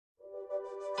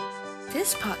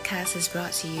This podcast is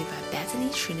brought to you by Bethany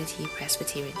Trinity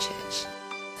Presbyterian Church.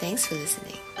 Thanks for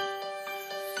listening.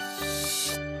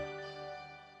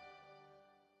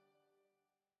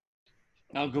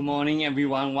 Now, good morning,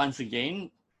 everyone, once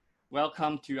again.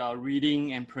 Welcome to our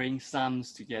reading and praying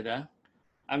Psalms together.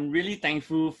 I'm really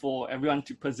thankful for everyone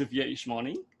to persevere each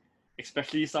morning,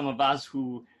 especially some of us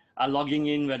who are logging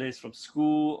in, whether it's from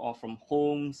school or from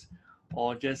homes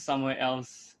or just somewhere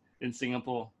else in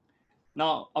Singapore.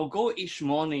 Now, our goal each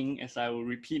morning, as I will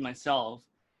repeat myself,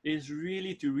 is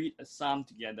really to read a psalm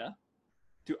together,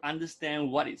 to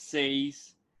understand what it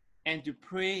says, and to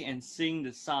pray and sing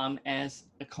the psalm as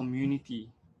a community.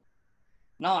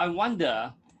 Now, I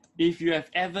wonder if you have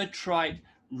ever tried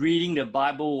reading the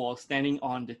Bible while standing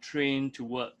on the train to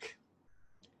work.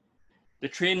 The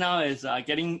train now is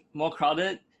getting more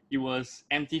crowded. It was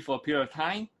empty for a period of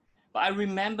time, but I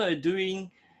remember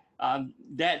doing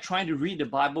that, trying to read the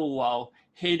Bible while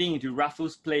heading into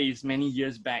Raffles Place many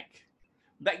years back.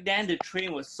 Back then, the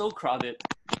train was so crowded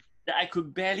that I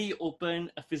could barely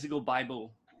open a physical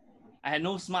Bible. I had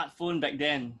no smartphone back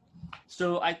then,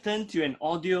 so I turned to an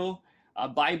audio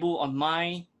Bible on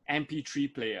my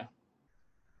MP3 player.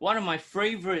 One of my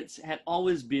favorites had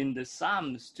always been the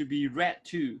Psalms to be read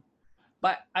too,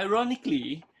 but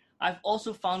ironically, I've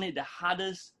also found it the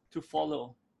hardest to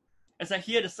follow. As I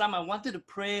hear the psalm, I wanted to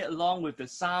pray along with the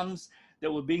psalms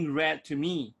that were being read to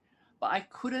me, but I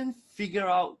couldn't figure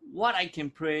out what I can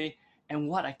pray and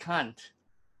what I can't.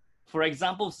 For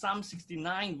example, Psalm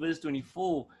 69 verse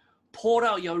 24, pour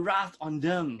out your wrath on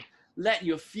them, let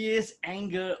your fierce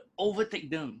anger overtake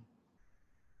them.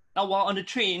 Now, while on the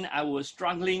train, I was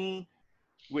struggling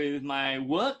with my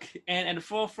work, and at the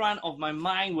forefront of my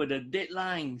mind were the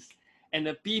deadlines and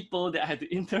the people that I had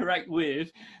to interact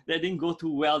with that didn't go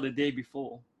too well the day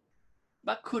before.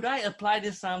 But could I apply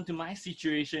this psalm to my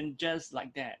situation just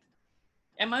like that?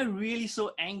 Am I really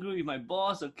so angry with my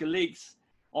boss or colleagues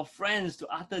or friends to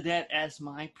utter that as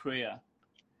my prayer?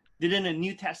 Didn't the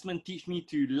New Testament teach me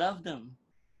to love them?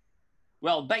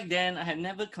 Well, back then, I had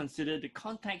never considered the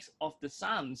context of the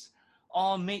Psalms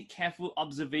or made careful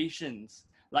observations,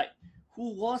 like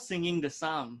who was singing the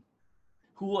psalm?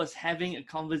 Who was having a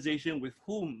conversation with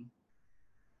whom?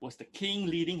 Was the king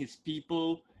leading his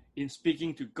people in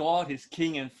speaking to God, his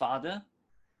king and father?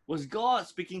 Was God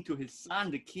speaking to his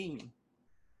son, the king?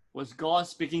 Was God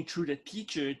speaking through the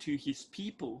teacher to his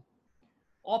people?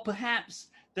 Or perhaps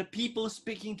the people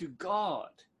speaking to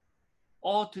God,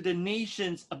 or to the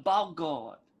nations about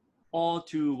God, or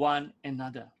to one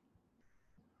another?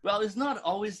 Well, it's not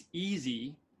always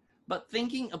easy, but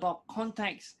thinking about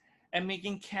context and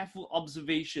making careful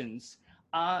observations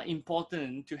are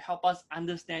important to help us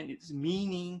understand its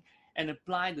meaning and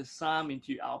apply the psalm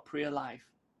into our prayer life.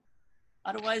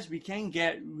 Otherwise, we can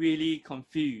get really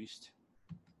confused.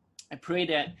 I pray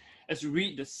that as we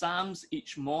read the psalms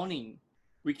each morning,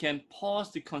 we can pause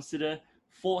to consider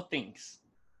four things.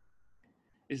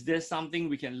 Is there something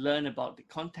we can learn about the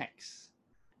context?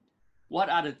 What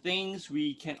are the things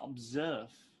we can observe?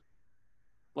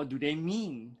 What do they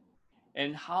mean?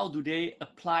 And how do they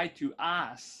apply to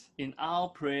us in our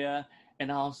prayer and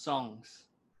our songs?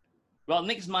 Well,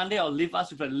 next Monday, I'll leave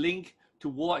us with a link to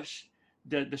watch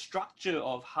the structure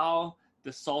of how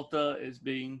the Psalter is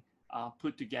being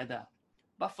put together.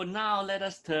 But for now, let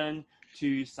us turn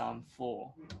to Psalm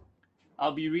 4.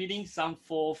 I'll be reading Psalm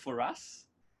 4 for us,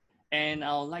 and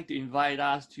I'd like to invite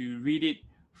us to read it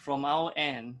from our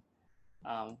end,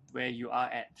 where you are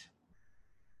at.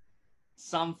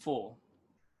 Psalm 4.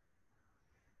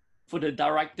 For the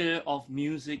director of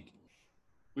music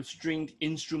with stringed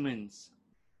instruments,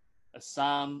 a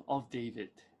psalm of David.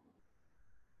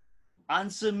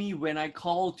 Answer me when I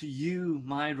call to you,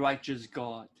 my righteous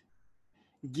God.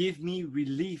 Give me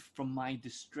relief from my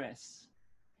distress.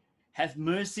 Have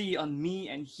mercy on me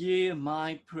and hear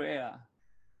my prayer.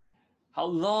 How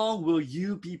long will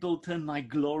you people turn my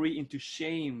glory into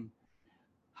shame?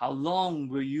 How long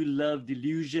will you love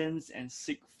delusions and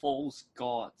seek false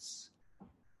gods?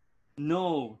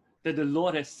 Know that the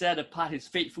Lord has set apart his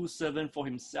faithful servant for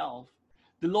himself.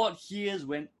 The Lord hears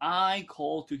when I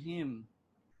call to him.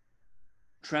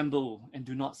 Tremble and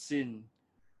do not sin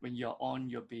when you are on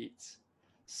your beds.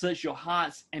 Search your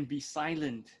hearts and be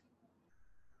silent.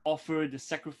 Offer the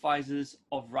sacrifices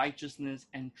of righteousness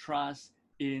and trust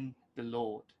in the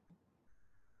Lord.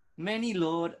 Many,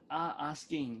 Lord, are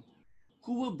asking,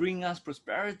 who will bring us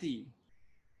prosperity?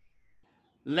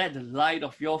 Let the light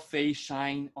of your face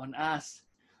shine on us.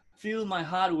 Fill my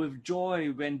heart with joy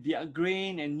when their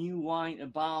grain and new wine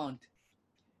abound.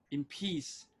 In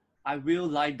peace I will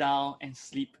lie down and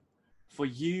sleep, for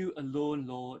you alone,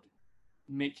 Lord,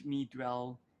 make me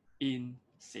dwell in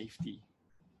safety.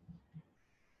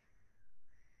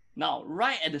 Now,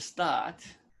 right at the start,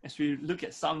 as we look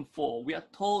at Psalm 4, we are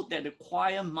told that the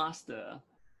choir master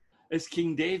is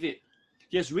King David.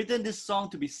 He has written this song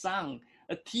to be sung.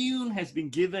 A tune has been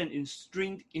given in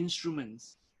stringed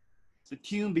instruments. The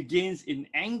tune begins in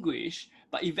anguish,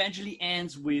 but eventually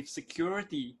ends with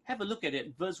security. Have a look at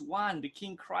it. Verse 1, the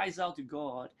king cries out to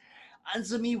God,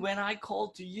 "Answer me when I call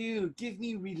to you. Give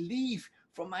me relief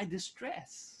from my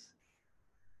distress."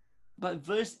 But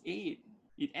verse 8,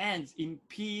 it ends, "In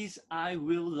peace I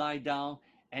will lie down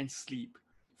and sleep.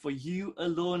 For you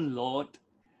alone, Lord,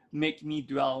 make me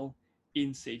dwell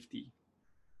in safety."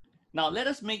 Now let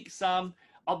us make some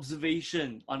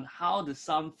observation on how the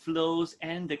psalm flows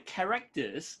and the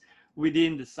characters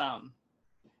within the psalm.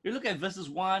 You look at verses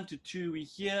 1 to 2, we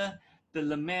hear the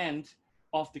lament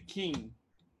of the king.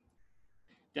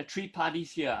 There are three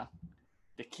parties here.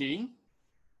 The king,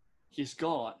 his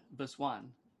God, verse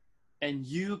 1, and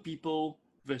you people,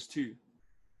 verse 2.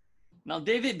 Now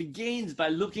David begins by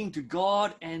looking to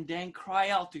God and then cry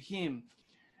out to him.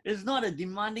 It's not a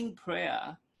demanding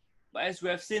prayer, but as we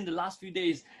have seen the last few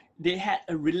days, they had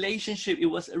a relationship. It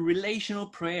was a relational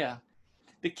prayer.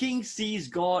 The king sees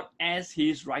God as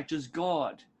his righteous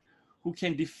God, who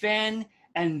can defend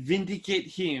and vindicate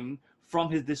him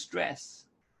from his distress.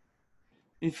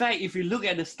 In fact, if we look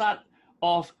at the start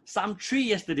of Psalm 3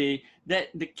 yesterday, that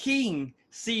the king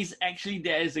sees actually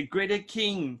there is a greater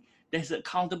king that is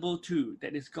accountable to,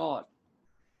 that is God.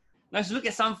 Now, as we look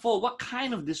at Psalm 4, what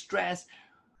kind of distress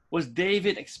was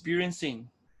David experiencing?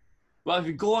 Well, if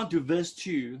we go on to verse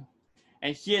 2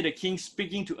 and hear the king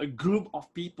speaking to a group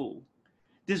of people,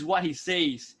 this is what he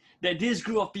says, that this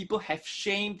group of people have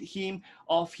shamed him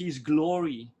of his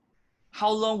glory. How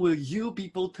long will you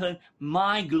people turn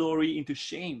my glory into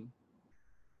shame?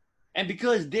 And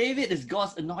because David is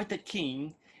God's anointed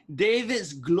king,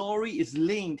 David's glory is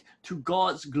linked to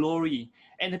God's glory.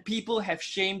 And the people have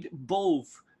shamed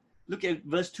both. Look at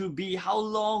verse 2b. How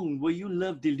long will you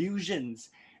love delusions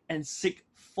and seek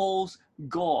false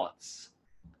gods?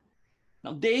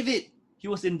 Now David, he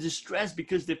was in distress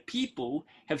because the people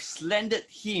have slandered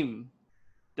him,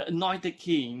 the anointed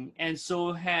king, and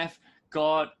so have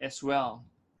God as well.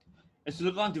 As we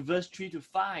look on to verse 3 to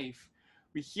 5,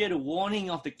 we hear the warning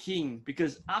of the king,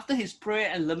 because after his prayer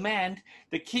and lament,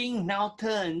 the king now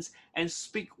turns and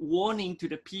speaks warning to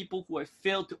the people who have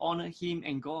failed to honor him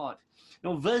and God.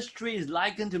 Now, verse 3 is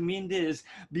likened to mean this: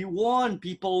 "Be warned,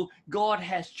 people, God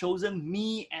has chosen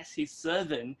me as his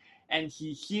servant, and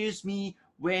he hears me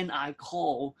when I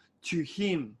call to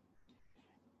him."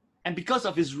 And because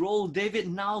of his role, David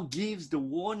now gives the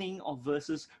warning of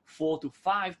verses 4 to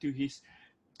 5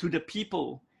 to the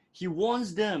people. He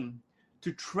warns them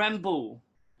to tremble,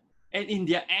 and in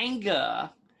their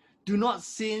anger, do not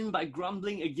sin by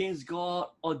grumbling against God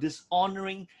or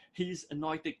dishonoring his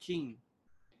anointed king.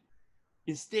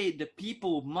 Instead, the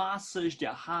people must search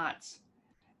their hearts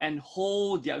and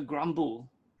hold their grumble.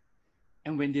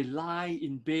 And when they lie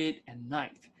in bed at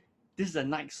night, this is a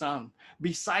night psalm,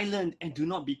 be silent and do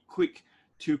not be quick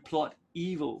to plot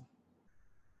evil.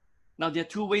 Now, there are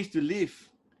two ways to live: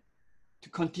 to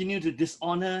continue to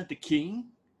dishonor the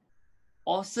king,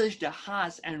 or search their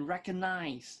hearts and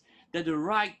recognize that the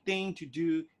right thing to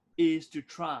do is to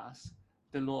trust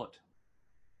the Lord.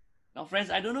 Now, friends,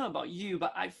 I don't know about you,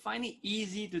 but I find it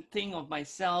easy to think of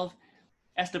myself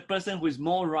as the person who is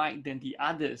more right than the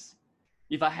others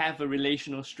if I have a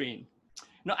relational strain.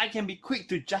 Now, I can be quick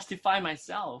to justify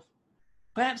myself.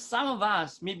 Perhaps some of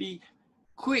us may be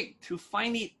quick to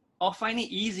find it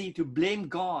easy to blame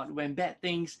God when bad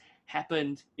things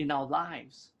happen in our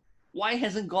lives. Why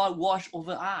hasn't God watched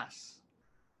over us?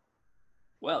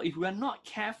 Well, if we are not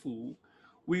careful,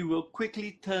 we will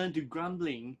quickly turn to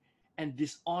grumbling and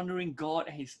dishonoring God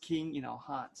and his king in our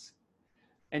hearts.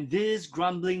 And this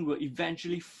grumbling will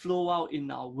eventually flow out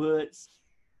in our words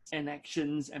and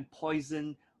actions and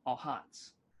poison our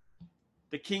hearts.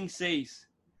 The king says,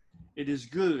 "It is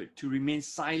good to remain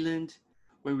silent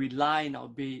when we lie in our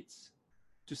beds,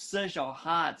 to search our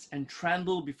hearts and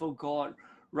tremble before God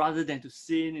rather than to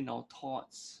sin in our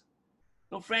thoughts."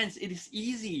 Now, friends, it is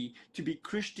easy to be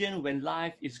Christian when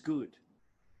life is good,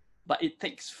 but it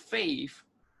takes faith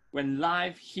when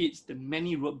life hits the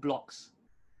many roadblocks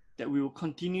that we will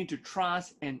continue to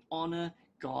trust and honor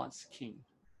God's King.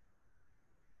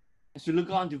 As we look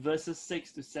on to verses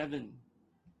 6 to 7,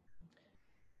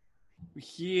 we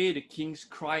hear the king's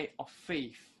cry of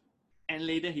faith and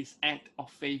later his act of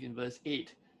faith in verse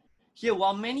 8. Here,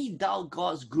 while many doubt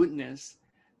God's goodness,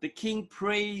 the king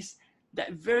prays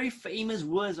that very famous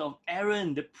words of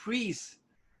Aaron, the priest,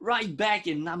 right back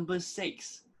in Numbers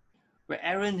 6, where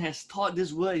Aaron has taught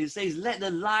this word. He says, let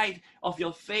the light of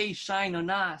your face shine on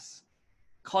us,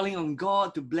 calling on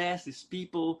God to bless his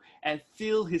people and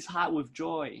fill his heart with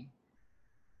joy.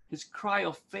 His cry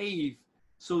of faith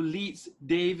so leads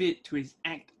David to his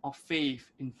act of faith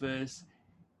in verse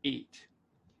 8.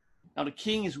 Now the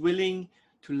king is willing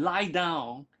to lie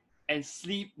down and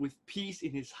sleep with peace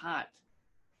in his heart,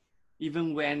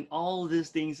 even when all these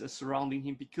things are surrounding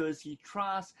him, because he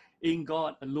trusts in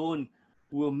God alone,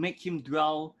 who will make him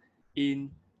dwell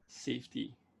in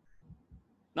safety.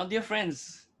 Now, dear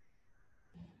friends,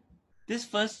 the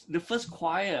first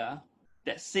choir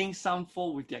that sings Psalm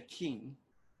 4 with their king,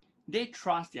 they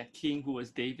trust their king, who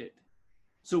was David.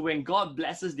 So when God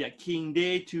blesses their king,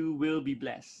 they too will be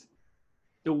blessed.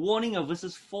 The warning of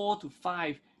verses 4 to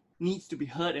 5 needs to be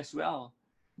heard as well.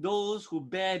 Those who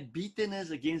bear bitterness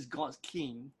against God's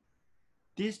king,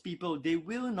 these people, they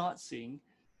will not sing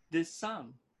this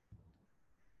psalm.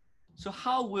 So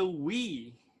how will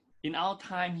we, in our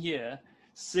time here,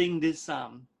 sing this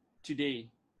psalm today?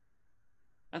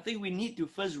 I think we need to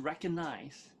first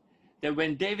recognize that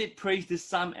when David prays this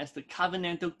psalm as the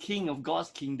covenantal king of God's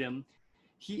kingdom,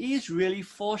 he is really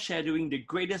foreshadowing the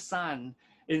greater son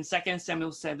in 2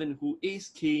 Samuel 7, who is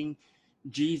King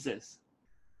Jesus.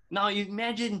 Now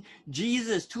imagine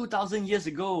Jesus 2,000 years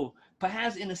ago,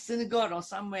 perhaps in a synagogue or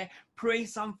somewhere, praying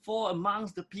Psalm 4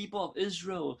 amongst the people of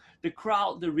Israel, the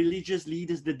crowd, the religious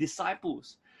leaders, the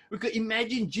disciples. We could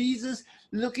imagine Jesus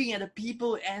looking at the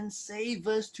people and say,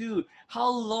 verse 2, how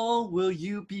long will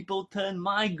you people turn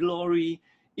my glory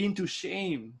into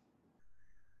shame?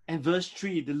 And verse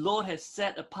 3, the Lord has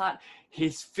set apart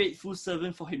his faithful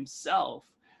servant for himself.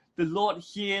 The Lord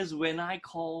hears when I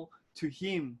call to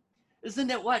him. Isn't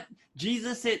that what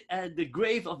Jesus said at the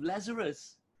grave of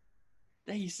Lazarus?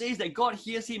 That he says that God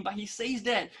hears him, but he says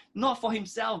that not for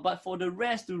himself, but for the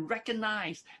rest to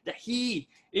recognize that he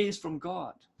is from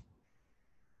God.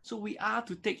 So we are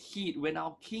to take heed when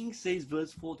our King says,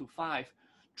 verse 4 to 5,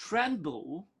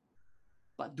 tremble,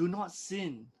 but do not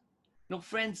sin. No,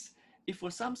 friends, if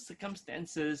for some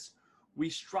circumstances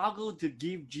we struggle to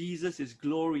give Jesus his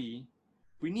glory,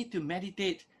 we need to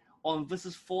meditate on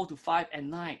verses 4 to 5 at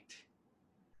night,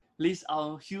 lest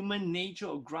our human nature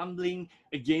of grumbling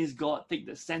against God take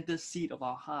the center seat of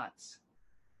our hearts.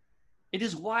 It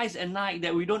is wise at night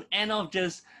that we don't end up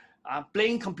just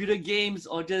playing computer games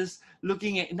or just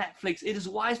looking at Netflix. It is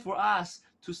wise for us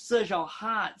to search our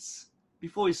hearts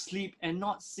before we sleep and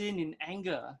not sin in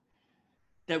anger,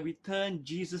 that we turn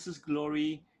Jesus'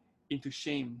 glory into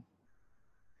shame.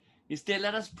 Instead,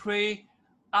 let us pray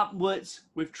upwards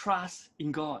with trust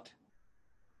in God.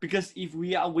 Because if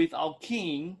we are with our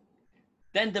King,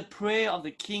 then the prayer of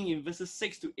the King in verses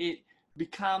 6 to 8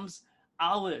 becomes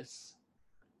ours.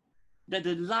 That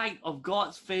the light of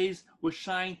God's face will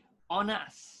shine on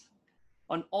us,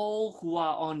 on all who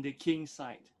are on the King's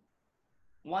side.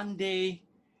 One day,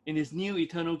 in his new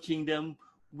eternal kingdom,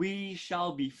 we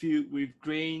shall be filled with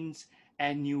grains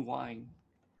and new wine.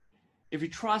 If we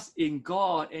trust in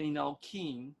God and in our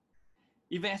King,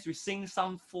 even as we sing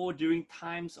Psalm 4 during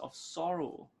times of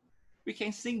sorrow, we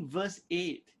can sing verse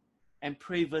 8 and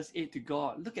pray verse 8 to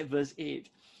God. Look at verse 8.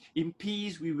 In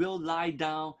peace we will lie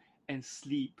down and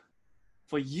sleep.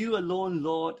 For you alone,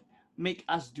 Lord, make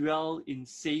us dwell in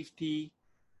safety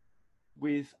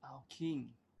with our King.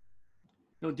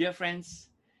 No, dear friends,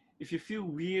 if you feel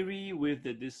weary with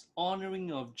the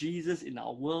dishonoring of Jesus in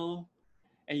our world,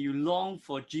 and you long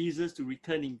for Jesus to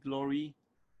return in glory,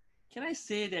 can I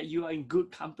say that you are in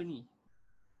good company?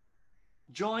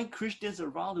 Join Christians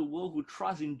around the world who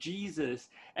trust in Jesus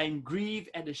and grieve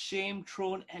at the shame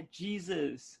thrown at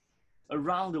Jesus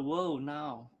around the world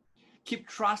now. Keep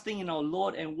trusting in our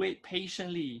Lord and wait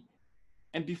patiently.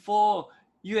 And before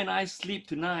you and I sleep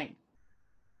tonight,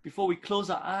 before we close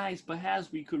our eyes,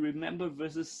 perhaps we could remember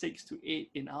verses 6 to 8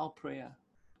 in our prayer.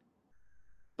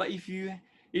 But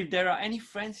if there are any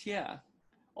friends here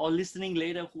or listening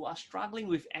later who are struggling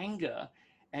with anger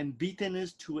and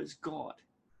bitterness towards God,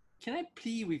 can I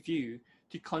plead with you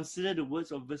to consider the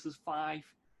words of verses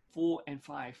 4 and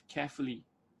 5 carefully,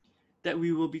 that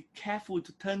we will be careful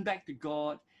to turn back to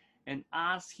God and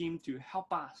ask him to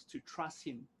help us to trust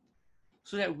him,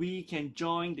 so that we can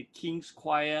join the King's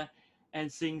choir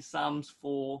and sing Psalms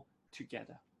 4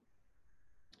 together.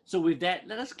 So with that,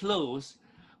 let us close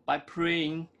by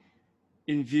praying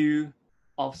in view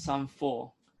of Psalm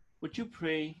 4. Would you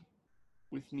pray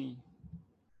with me?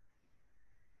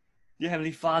 Dear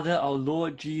Heavenly Father, our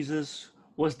Lord Jesus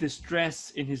was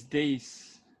distressed in his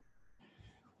days,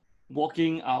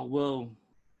 walking our world,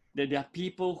 that there are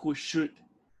people who should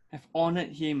have honored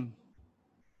him,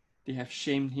 they have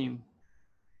shamed him.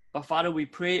 But Father, we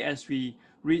pray as we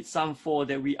read Psalm 4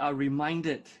 that we are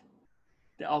reminded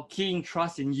that our King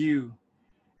trusts in you,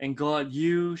 and God,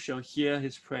 you shall hear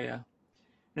his prayer.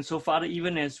 And so, Father,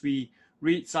 even as we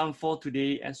read Psalm 4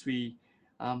 today, as we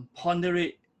ponder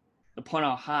it upon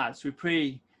our hearts, we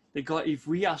pray that God, if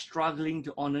we are struggling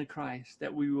to honor Christ,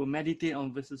 that we will meditate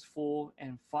on verses 4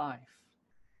 and 5.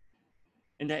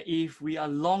 And that if we are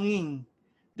longing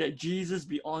that Jesus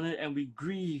be honored and we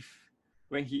grieve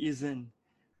when he isn't,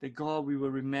 that God, we will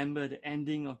remember the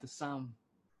ending of the psalm,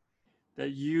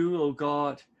 that you, O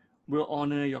God, will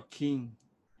honor your King.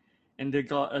 And that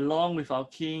God, along with our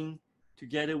King,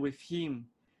 together with him,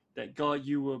 that God,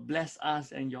 you will bless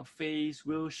us and your face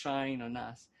will shine on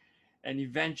us. And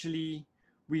eventually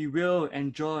we will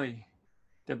enjoy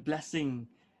the blessing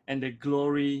and the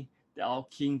glory that our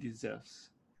King deserves.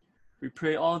 We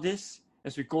pray all this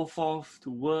as we go forth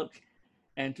to work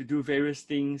and to do various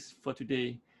things for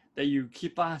today, that you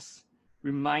keep us,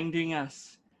 reminding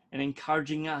us and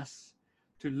encouraging us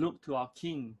to look to our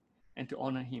King and to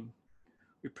honor him.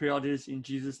 We pray all this in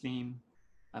Jesus' name.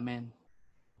 Amen.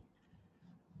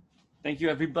 Thank you,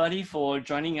 everybody, for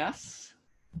joining us.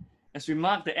 As we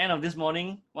mark the end of this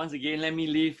morning, once again, let me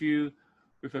leave you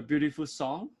with a beautiful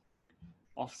song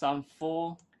of Psalm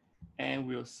 4, and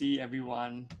we'll see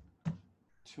everyone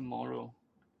tomorrow.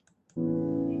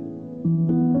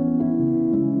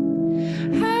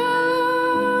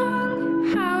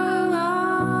 How long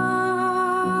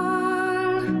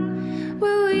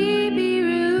will we be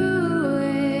ruined?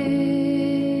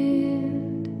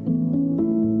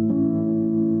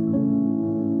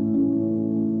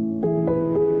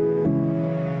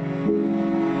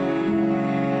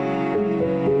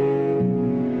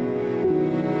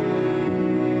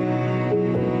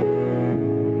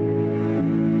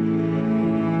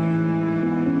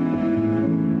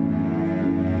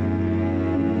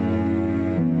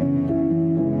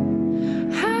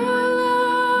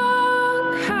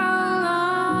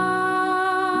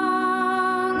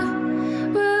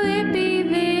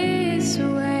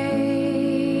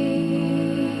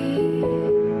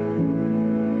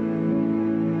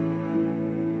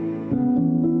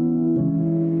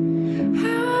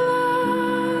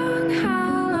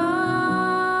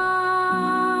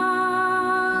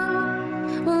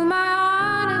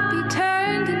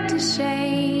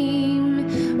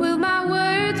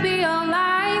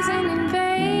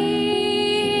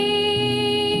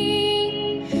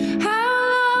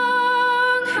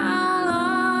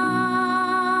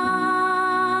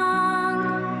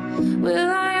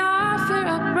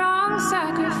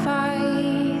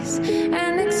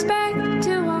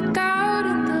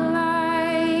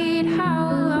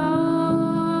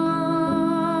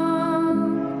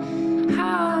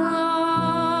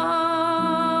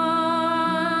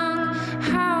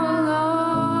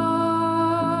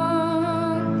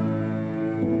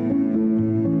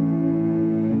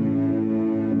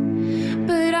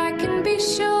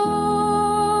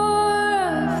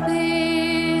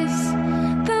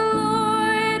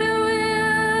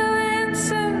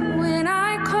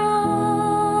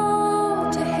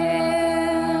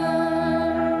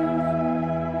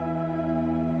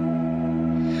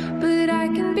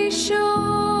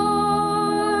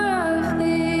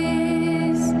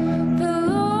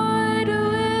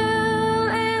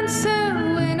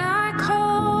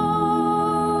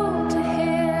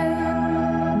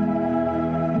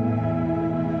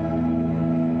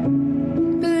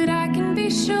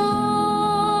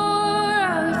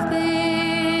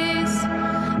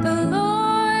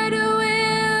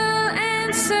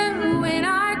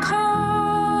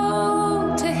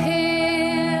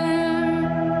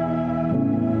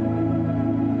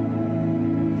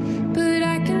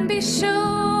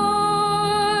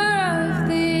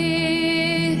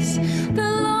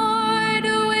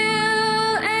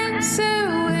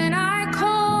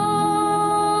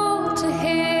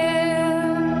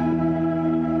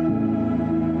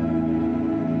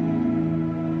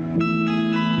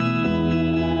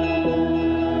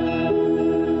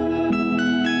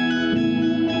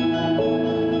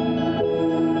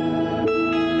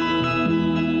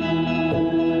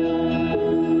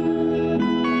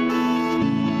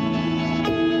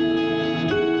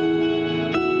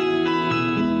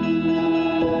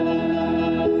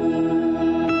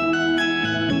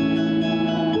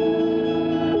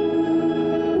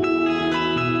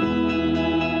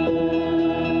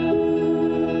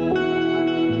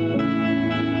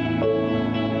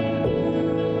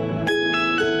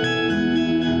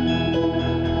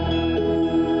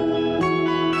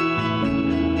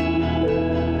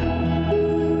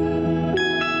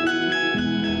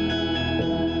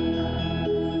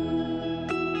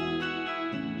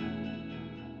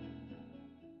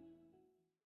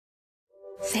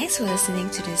 Thanks for listening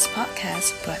to this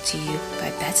podcast brought to you by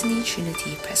Bethany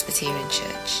Trinity Presbyterian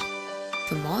Church.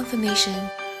 For more information,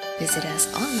 visit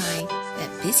us online at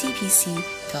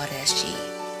busypc.sg.